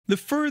The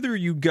further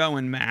you go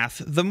in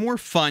math, the more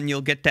fun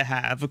you'll get to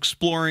have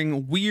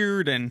exploring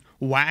weird and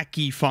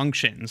wacky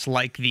functions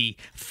like the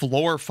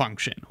floor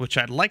function, which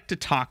I'd like to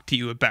talk to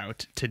you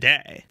about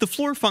today. The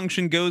floor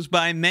function goes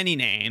by many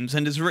names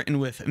and is written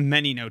with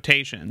many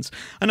notations.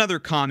 Another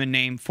common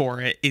name for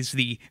it is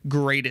the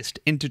greatest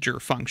integer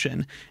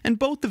function, and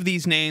both of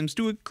these names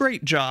do a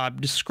great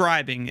job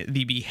describing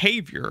the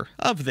behavior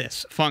of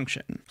this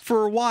function.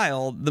 For a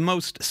while, the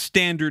most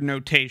standard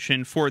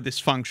notation for this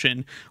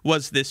function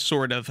was this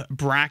sort of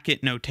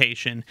bracket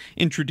notation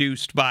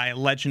introduced by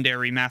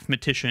legendary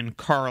mathematician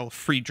Carl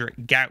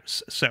Friedrich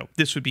Gauss. So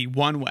this would be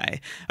one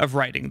way of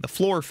writing the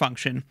floor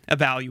function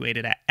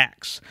evaluated at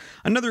x.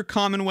 Another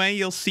common way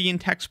you'll see in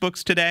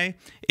textbooks today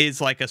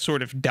is like a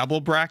sort of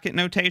double bracket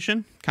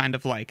notation, kind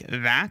of like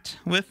that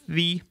with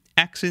the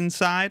x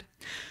inside.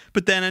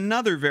 But then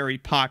another very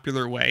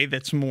popular way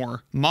that's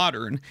more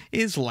modern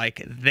is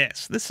like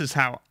this. This is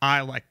how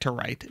I like to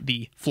write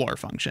the floor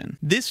function.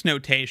 This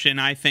notation,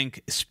 I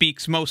think,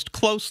 speaks most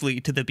closely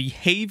to the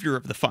behavior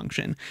of the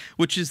function,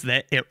 which is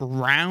that it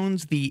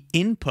rounds the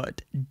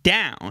input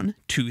down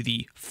to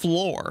the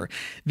floor.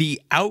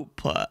 The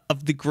output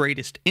of the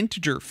greatest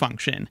integer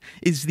function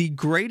is the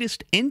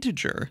greatest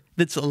integer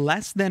that's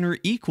less than or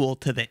equal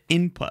to the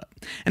input.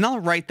 And I'll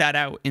write that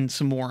out in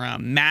some more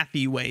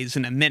mathy ways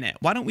in a minute.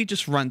 Why don't we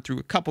just run through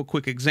a couple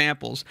quick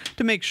examples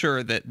to make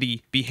sure that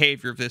the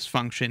behavior of this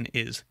function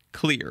is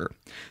clear.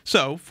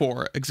 So,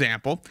 for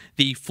example,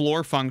 the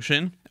floor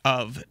function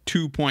of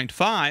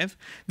 2.5,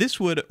 this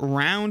would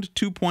round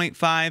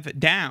 2.5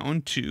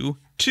 down to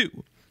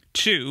 2.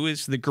 2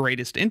 is the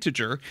greatest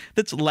integer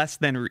that's less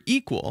than or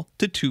equal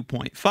to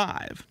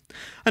 2.5.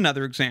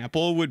 Another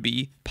example would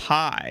be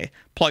pi.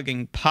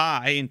 Plugging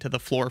pi into the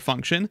floor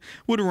function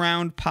would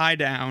round pi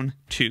down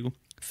to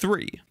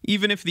 3.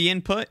 Even if the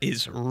input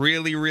is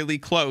really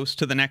close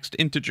to the next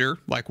integer,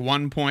 like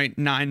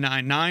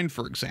 1.999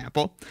 for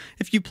example,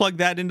 if you plug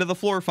that into the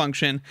floor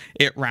function,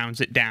 it rounds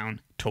it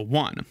down to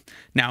 1.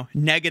 Now,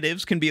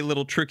 negatives can be a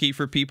little tricky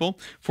for people.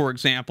 For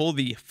example,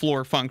 the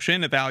floor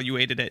function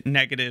evaluated at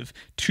negative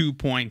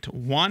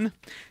 2.1.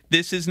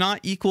 This is not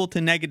equal to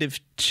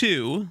negative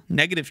 2.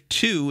 Negative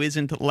 2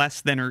 isn't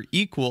less than or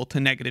equal to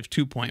negative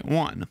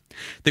 2.1.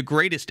 The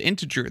greatest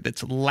integer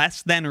that's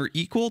less than or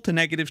equal to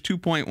negative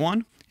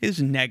 2.1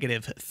 is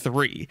negative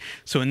 3.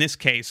 So in this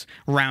case,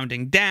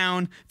 rounding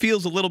down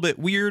feels a little bit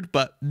weird,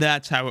 but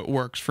that's how it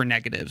works for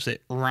negatives.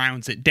 It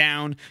rounds it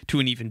down to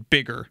an even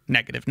bigger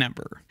negative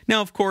number.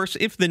 Now, of course,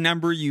 if the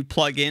number you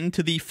plug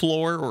into the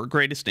floor or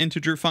greatest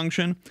integer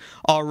function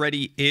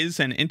already is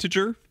an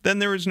integer, then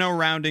there is no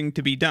rounding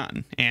to be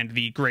done, and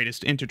the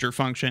greatest integer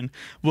function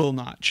will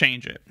not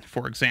change it.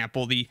 For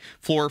example, the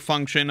floor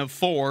function of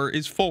 4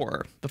 is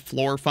 4. The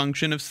floor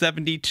function of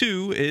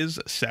 72 is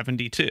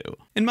 72.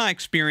 In my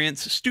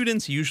experience,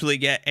 students usually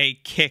get a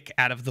kick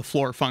out of the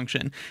floor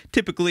function.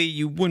 Typically,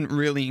 you wouldn't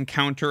really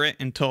encounter it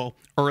until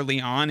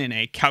early on in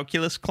a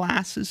calculus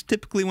class is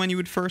typically when you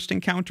would first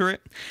encounter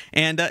it.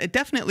 And it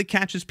definitely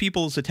catches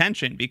people's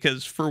attention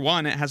because, for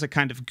one, it has a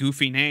kind of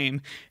goofy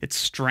name. It's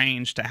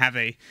strange to have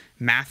a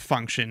math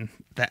function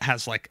that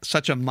has like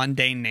such a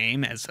mundane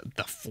name as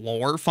the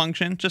floor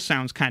function. Just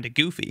sounds kind of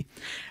goofy.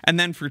 And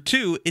then for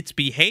two, its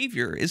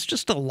behavior is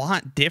just a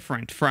lot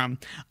different from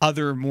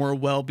other more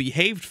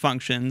well-behaved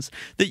functions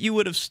that you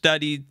would have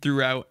studied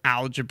throughout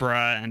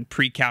algebra and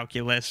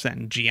pre-calculus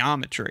and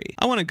geometry.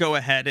 I want to go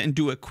ahead and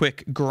do a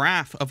quick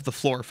graph of the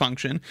floor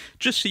function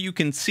just so you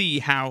can see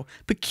how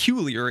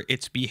peculiar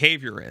its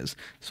behavior is.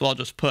 So I'll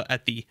just put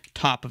at the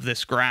top of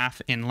this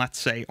graph in, let's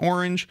say,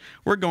 orange,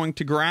 we're going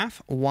to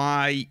graph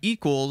y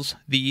equals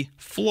the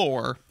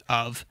floor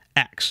of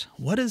x.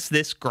 What does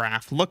this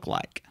graph look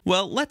like?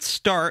 Well, let's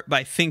start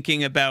by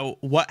thinking about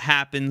what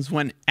happens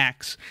when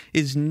x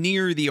is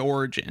near the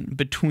origin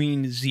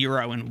between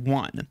 0 and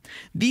 1.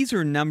 These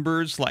are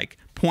numbers like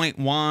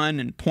 0.1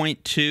 and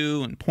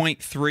 0.2 and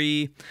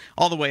 0.3,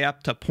 all the way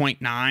up to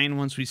 0.9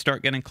 once we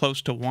start getting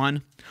close to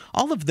 1.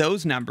 All of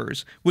those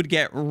numbers would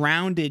get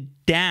rounded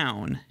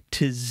down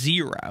to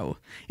 0,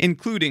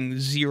 including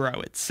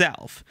 0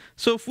 itself.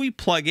 So if we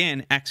plug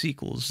in x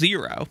equals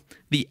 0,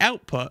 the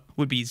output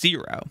would be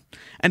 0.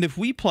 And if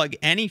we plug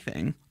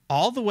anything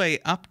all the way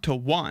up to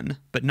 1,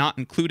 but not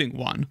including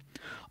 1,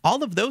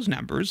 all of those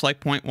numbers, like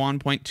 0.1,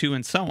 0.2,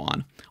 and so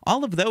on,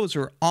 all of those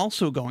are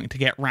also going to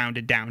get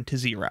rounded down to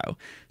 0.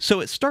 So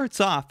it starts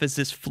off as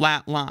this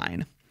flat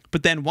line.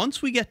 But then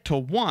once we get to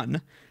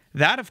 1,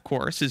 that, of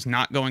course, is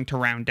not going to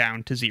round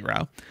down to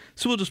 0.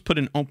 So we'll just put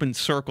an open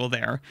circle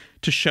there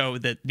to show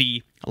that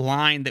the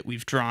line that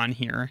we've drawn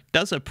here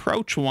does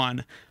approach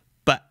 1,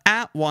 but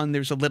at 1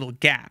 there's a little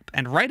gap.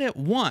 And right at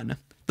 1,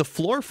 the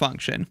floor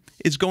function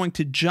is going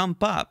to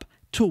jump up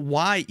to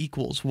y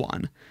equals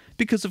 1.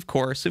 Because, of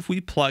course, if we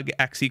plug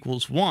x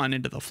equals 1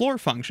 into the floor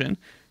function,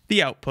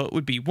 the output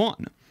would be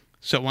 1.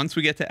 So once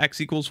we get to x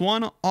equals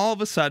 1, all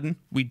of a sudden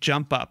we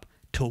jump up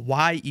to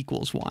y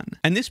equals 1.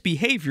 And this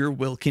behavior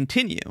will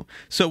continue.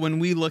 So when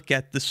we look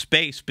at the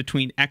space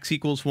between x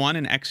equals 1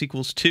 and x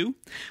equals 2,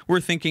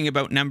 we're thinking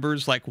about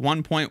numbers like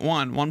 1.1,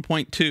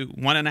 1.2,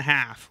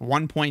 1.5,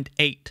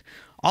 1.8.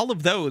 All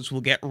of those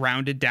will get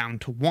rounded down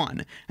to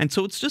 1. And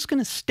so it's just going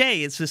to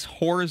stay as this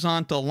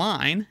horizontal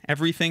line,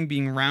 everything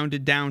being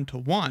rounded down to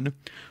 1,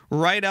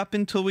 right up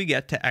until we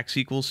get to x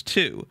equals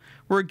 2,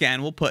 where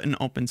again we'll put an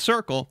open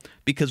circle,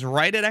 because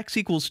right at x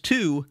equals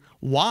 2,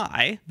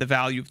 y, the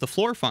value of the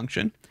floor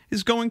function,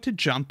 is going to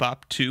jump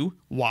up to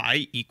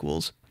y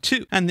equals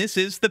 2. And this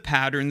is the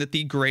pattern that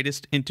the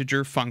greatest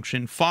integer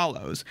function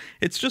follows.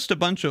 It's just a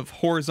bunch of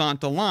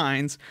horizontal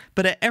lines,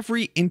 but at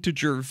every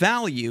integer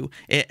value,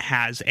 it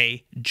has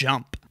a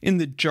jump. In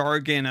the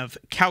jargon of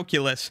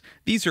calculus,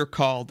 these are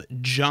called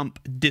jump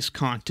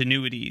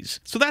discontinuities.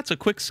 So that's a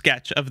quick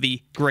sketch of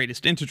the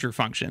greatest integer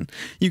function.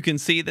 You can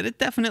see that it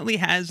definitely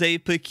has a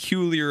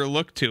peculiar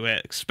look to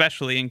it,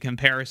 especially in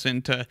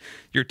comparison to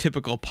your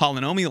typical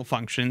polynomial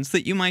functions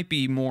that you might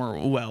be more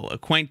well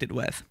acquainted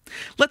with.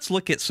 Let's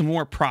look at some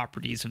more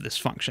properties of this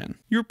function.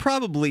 You're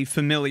probably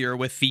familiar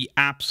with the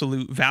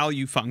absolute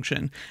value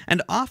function,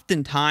 and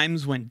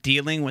oftentimes when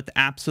dealing with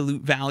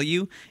absolute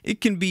value, it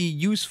can be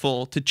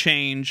useful to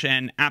change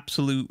an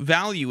absolute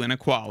value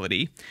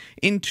inequality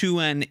into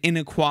an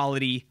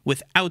inequality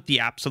without the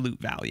absolute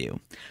value.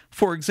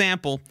 For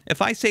example,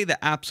 if I say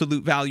the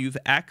absolute value of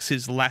x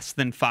is less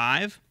than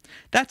 5,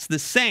 that's the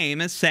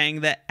same as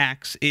saying that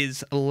x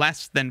is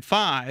less than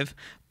 5,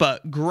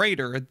 but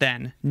greater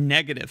than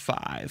negative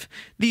 5.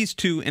 These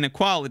two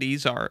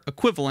inequalities are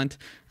equivalent.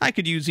 I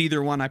could use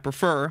either one I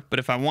prefer, but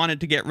if I wanted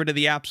to get rid of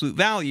the absolute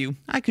value,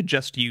 I could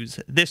just use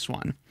this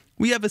one.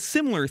 We have a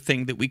similar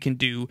thing that we can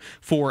do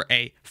for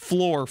a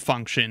floor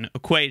function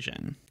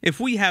equation. If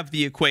we have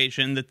the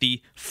equation that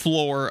the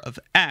floor of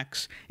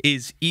x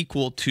is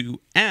equal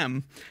to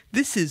m,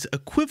 this is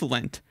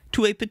equivalent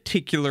to a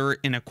particular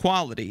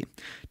inequality.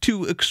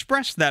 To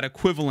express that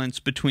equivalence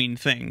between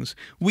things,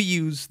 we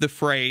use the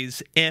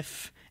phrase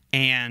if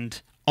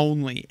and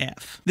only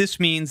if. This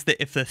means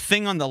that if the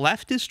thing on the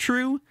left is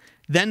true,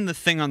 then the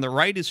thing on the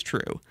right is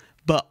true.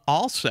 But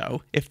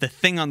also, if the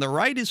thing on the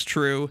right is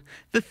true,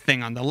 the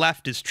thing on the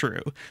left is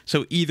true.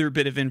 So either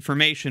bit of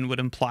information would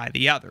imply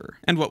the other.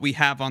 And what we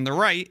have on the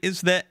right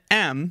is that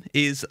m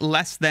is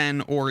less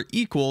than or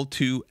equal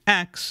to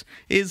x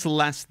is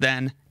less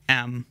than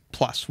m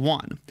plus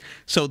 1.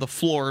 So the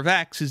floor of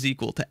x is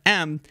equal to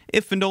m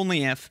if and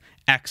only if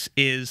x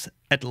is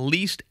at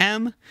least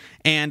m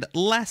and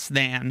less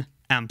than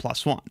m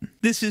plus 1.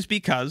 This is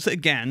because,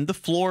 again, the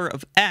floor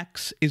of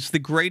x is the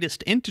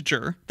greatest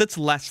integer that's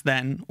less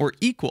than or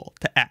equal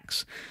to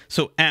x.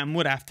 So m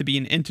would have to be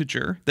an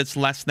integer that's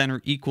less than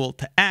or equal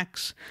to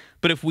x,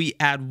 but if we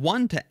add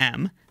 1 to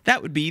m,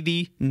 that would be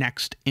the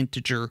next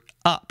integer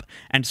up,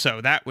 and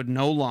so that would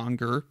no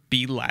longer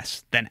be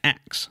less than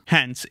x.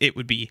 Hence, it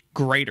would be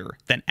greater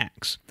than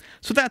x.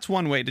 So that's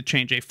one way to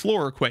change a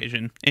floor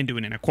equation into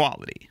an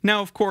inequality.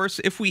 Now, of course,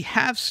 if we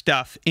have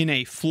stuff in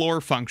a floor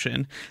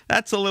function,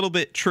 that's a little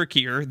bit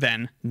trickier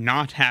than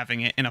not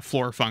having it in a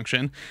floor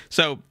function,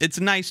 so it's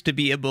nice to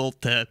be able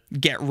to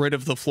get rid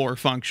of the floor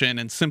function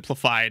and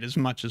simplify it as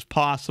much as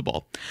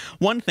possible.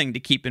 One thing to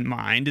keep in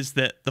mind is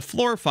that the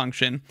floor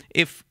function,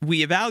 if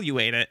we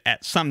evaluate it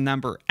at some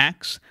number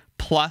x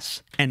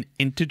plus an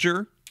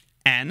integer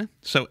n,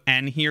 so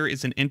n here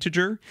is an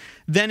integer,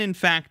 then in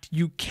fact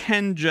you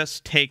can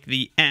just take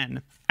the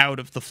n out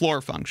of the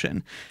floor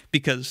function,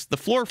 because the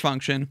floor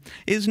function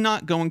is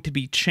not going to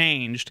be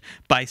changed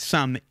by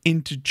some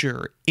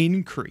integer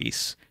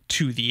increase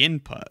to the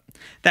input.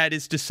 That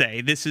is to say,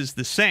 this is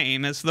the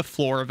same as the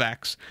floor of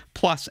x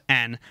plus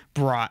n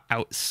brought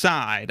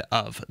outside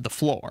of the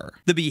floor.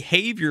 The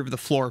behavior of the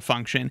floor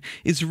function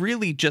is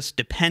really just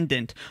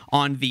dependent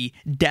on the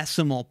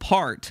decimal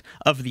part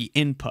of the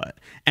input,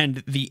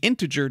 and the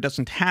integer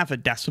doesn't have a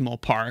decimal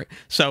part,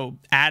 so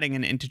adding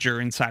an integer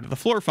inside of the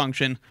floor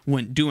function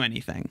wouldn't do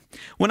anything.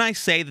 When I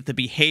say that the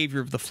behavior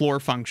of the floor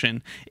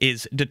function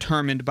is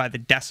determined by the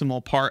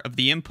decimal part of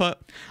the input,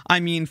 I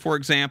mean, for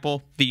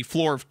example, the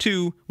floor of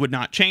 2 would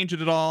not change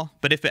it at all,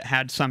 but if it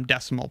had some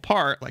decimal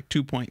part, like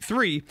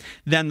 2.3,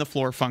 then the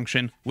floor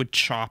function would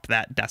chop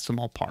that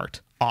decimal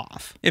part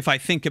off. If I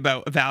think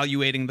about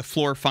evaluating the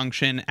floor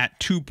function at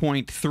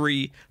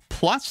 2.3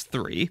 plus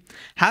 3,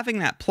 having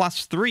that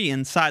plus 3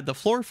 inside the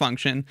floor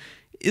function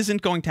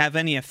isn't going to have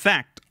any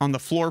effect on the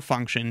floor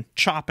function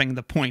chopping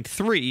the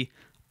 0.3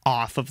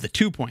 off of the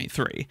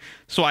 2.3.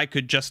 So I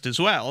could just as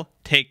well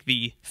take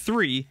the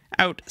 3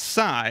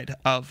 outside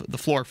of the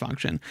floor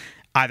function.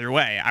 Either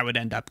way, I would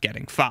end up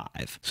getting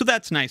 5. So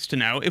that's nice to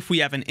know. If we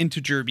have an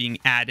integer being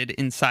added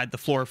inside the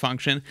floor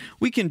function,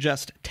 we can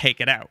just take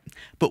it out.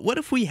 But what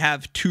if we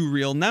have two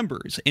real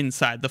numbers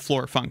inside the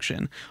floor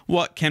function?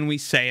 What can we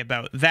say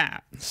about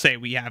that? Say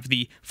we have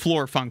the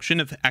floor function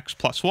of x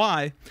plus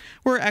y,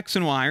 where x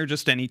and y are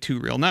just any two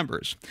real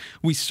numbers.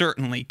 We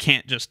certainly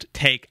can't just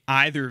take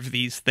either of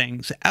these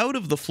things out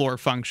of the floor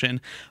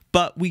function,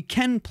 but we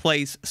can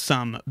place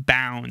some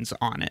bounds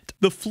on it.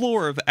 The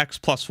floor of x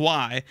plus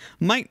y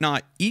might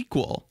not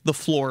equal the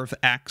floor of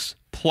x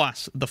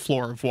plus the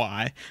floor of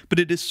y, but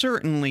it is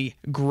certainly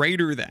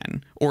greater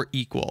than or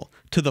equal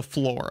to the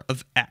floor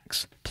of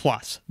x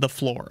plus the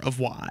floor of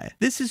y.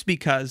 This is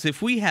because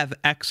if we have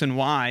x and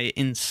y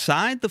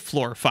inside the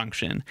floor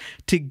function,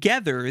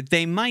 together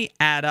they might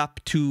add up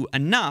to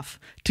enough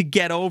to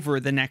get over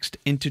the next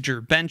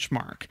integer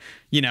benchmark.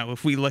 You know,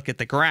 if we look at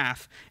the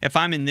graph, if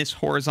I'm in this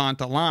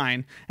horizontal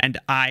line and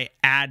I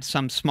add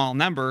some small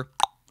number,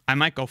 I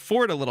might go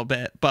forward a little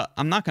bit, but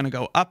I'm not going to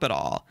go up at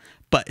all.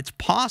 But it's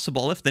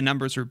possible if the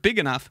numbers are big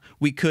enough,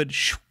 we could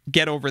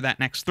get over that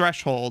next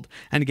threshold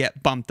and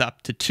get bumped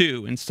up to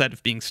 2 instead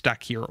of being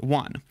stuck here at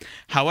 1.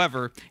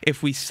 However,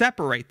 if we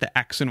separate the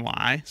x and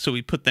y, so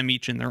we put them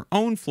each in their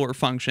own floor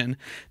function,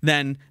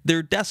 then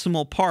their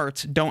decimal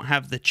parts don't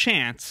have the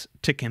chance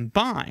to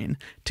combine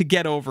to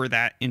get over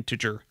that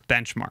integer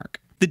benchmark.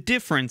 The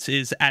difference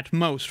is at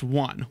most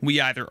 1.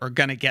 We either are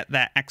going to get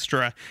that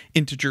extra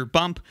integer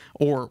bump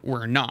or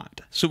we're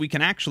not. So we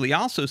can actually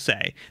also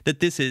say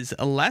that this is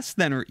less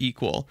than or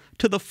equal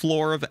to the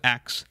floor of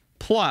x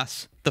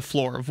plus the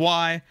floor of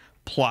y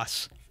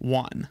plus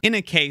 1. In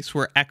a case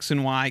where x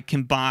and y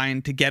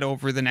combine to get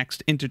over the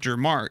next integer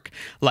mark,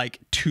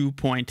 like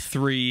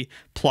 2.3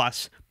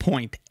 plus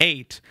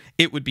 0.8,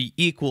 it would be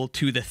equal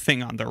to the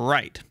thing on the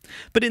right.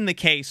 But in the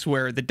case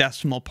where the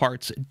decimal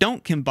parts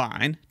don't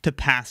combine to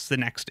pass the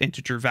next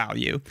integer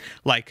value,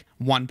 like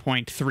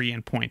 1.3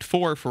 and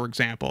 0.4, for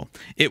example,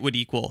 it would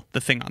equal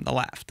the thing on the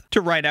left.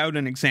 To write out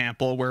an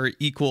example where it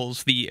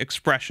equals the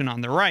expression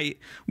on the right,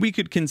 we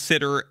could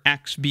consider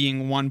x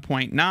being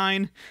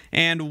 1.9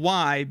 and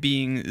y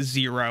being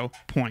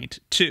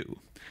 0.2.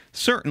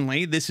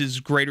 Certainly, this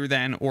is greater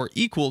than or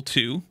equal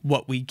to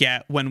what we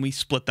get when we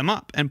split them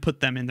up and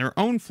put them in their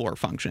own floor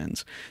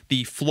functions.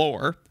 The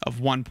floor of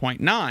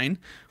 1.9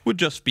 would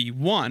just be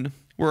 1,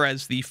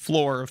 whereas the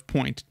floor of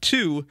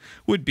 0.2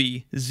 would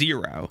be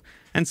 0.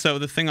 And so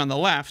the thing on the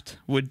left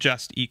would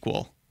just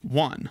equal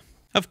 1.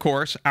 Of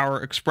course,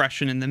 our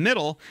expression in the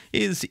middle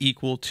is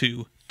equal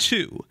to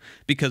 2,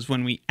 because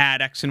when we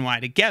add x and y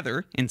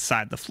together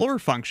inside the floor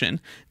function,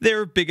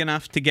 they're big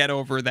enough to get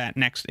over that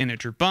next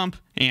integer bump,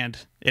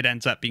 and it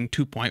ends up being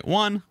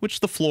 2.1, which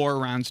the floor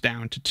rounds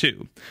down to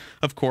 2.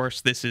 Of course,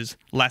 this is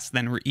less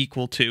than or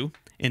equal to.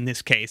 In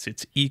this case,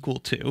 it's equal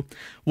to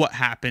what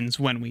happens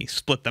when we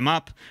split them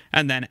up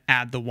and then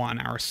add the 1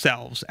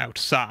 ourselves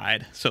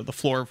outside. So the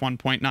floor of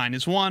 1.9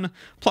 is 1,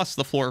 plus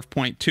the floor of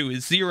 0.2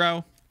 is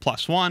 0,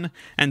 plus 1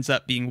 ends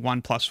up being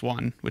 1 plus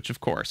 1, which of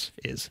course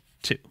is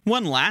 2.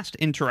 One last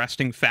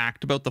interesting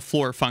fact about the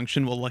floor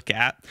function we'll look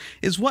at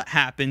is what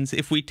happens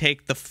if we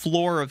take the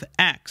floor of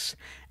x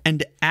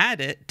and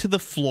add it to the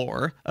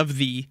floor of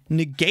the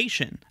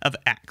negation of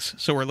x.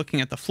 So we're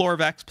looking at the floor of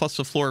x plus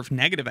the floor of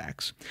negative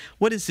x.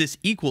 What is this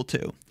equal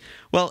to?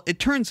 Well, it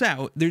turns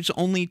out there's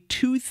only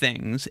 2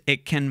 things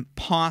it can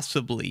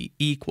possibly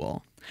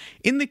equal.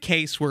 In the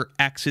case where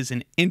x is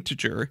an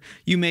integer,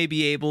 you may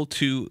be able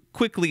to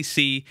quickly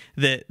see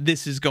that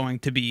this is going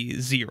to be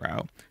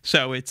 0.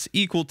 So it's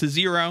equal to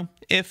 0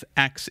 if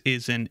x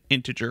is an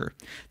integer.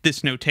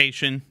 This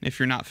notation, if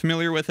you're not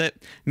familiar with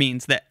it,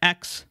 means that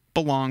x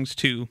belongs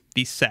to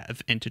the set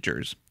of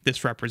integers.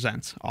 This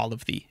represents all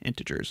of the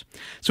integers.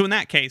 So in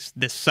that case,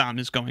 this sum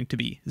is going to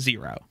be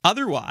 0.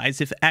 Otherwise,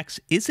 if x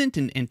isn't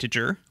an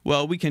integer,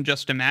 well, we can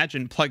just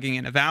imagine plugging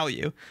in a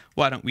value.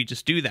 Why don't we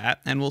just do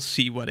that, and we'll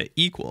see what it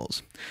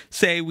equals.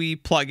 Say we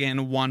plug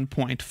in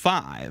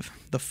 1.5,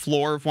 the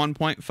floor of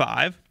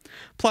 1.5,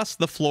 plus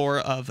the floor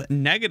of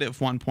negative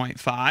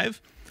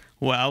 1.5.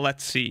 Well,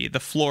 let's see, the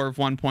floor of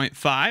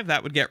 1.5,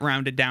 that would get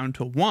rounded down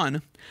to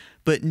 1.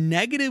 But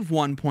negative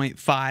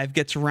 1.5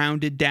 gets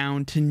rounded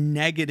down to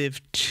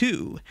negative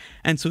 2.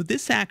 And so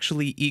this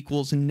actually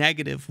equals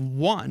negative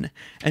 1.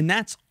 And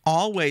that's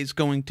always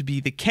going to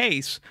be the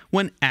case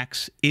when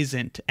x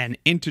isn't an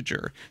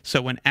integer.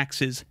 So when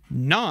x is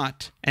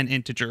not an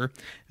integer,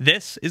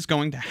 this is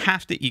going to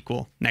have to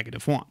equal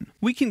negative 1.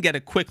 We can get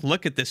a quick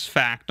look at this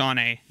fact on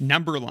a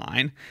number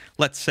line.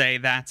 Let's say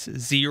that's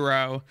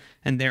 0,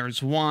 and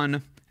there's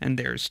 1, and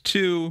there's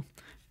 2.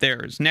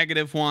 There's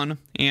negative 1,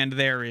 and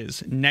there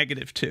is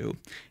negative 2.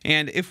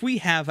 And if we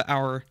have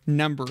our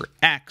number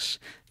x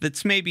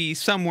that's maybe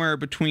somewhere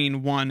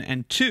between 1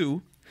 and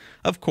 2,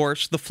 of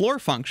course, the floor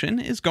function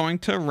is going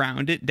to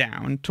round it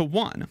down to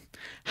 1.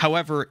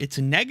 However, its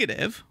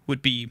negative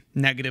would be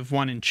negative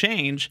 1 and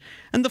change,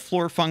 and the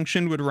floor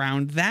function would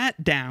round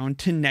that down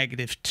to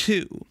negative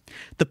 2.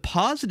 The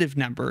positive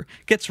number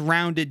gets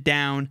rounded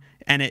down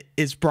and it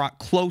is brought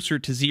closer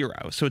to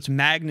 0, so its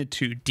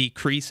magnitude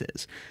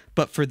decreases.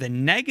 But for the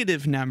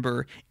negative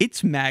number,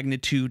 its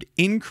magnitude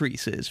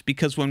increases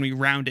because when we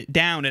round it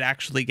down, it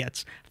actually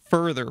gets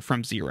further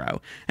from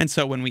 0. And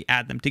so when we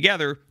add them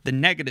together, the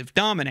negative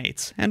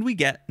dominates and we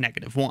get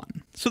negative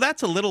 1. So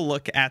that's a little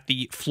look at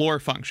the floor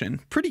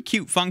function. Pretty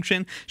cute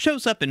function,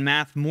 shows up in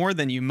math more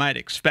than you might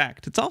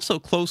expect. It's also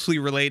closely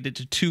related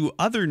to two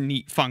other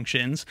neat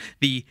functions,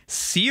 the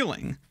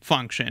ceiling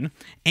function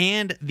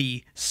and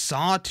the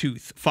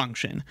sawtooth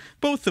function,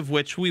 both of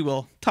which we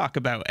will talk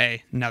about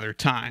another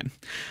time.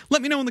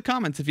 Let me know in the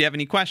comments if you have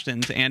any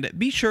questions, and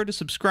be sure to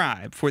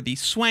subscribe for the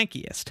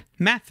swankiest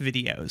math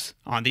videos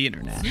on the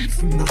internet.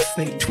 From my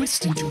fate,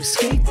 twisting to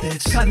escape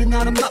this. Cutting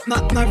out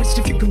my wrist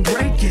if you can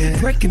break it.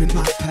 Breaking in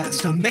my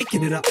past, I'm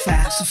making it up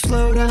fast. So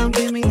slow down,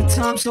 give me the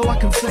time so I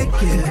can fake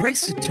it.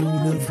 Embrace the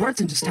tune of words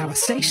and just how I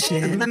say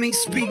shit. And let me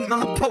speak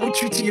my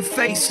poetry to your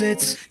face.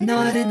 It's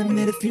not in the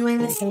mid if you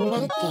ain't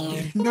listening.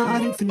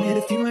 Not infinite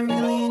if you ain't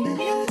really in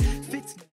it.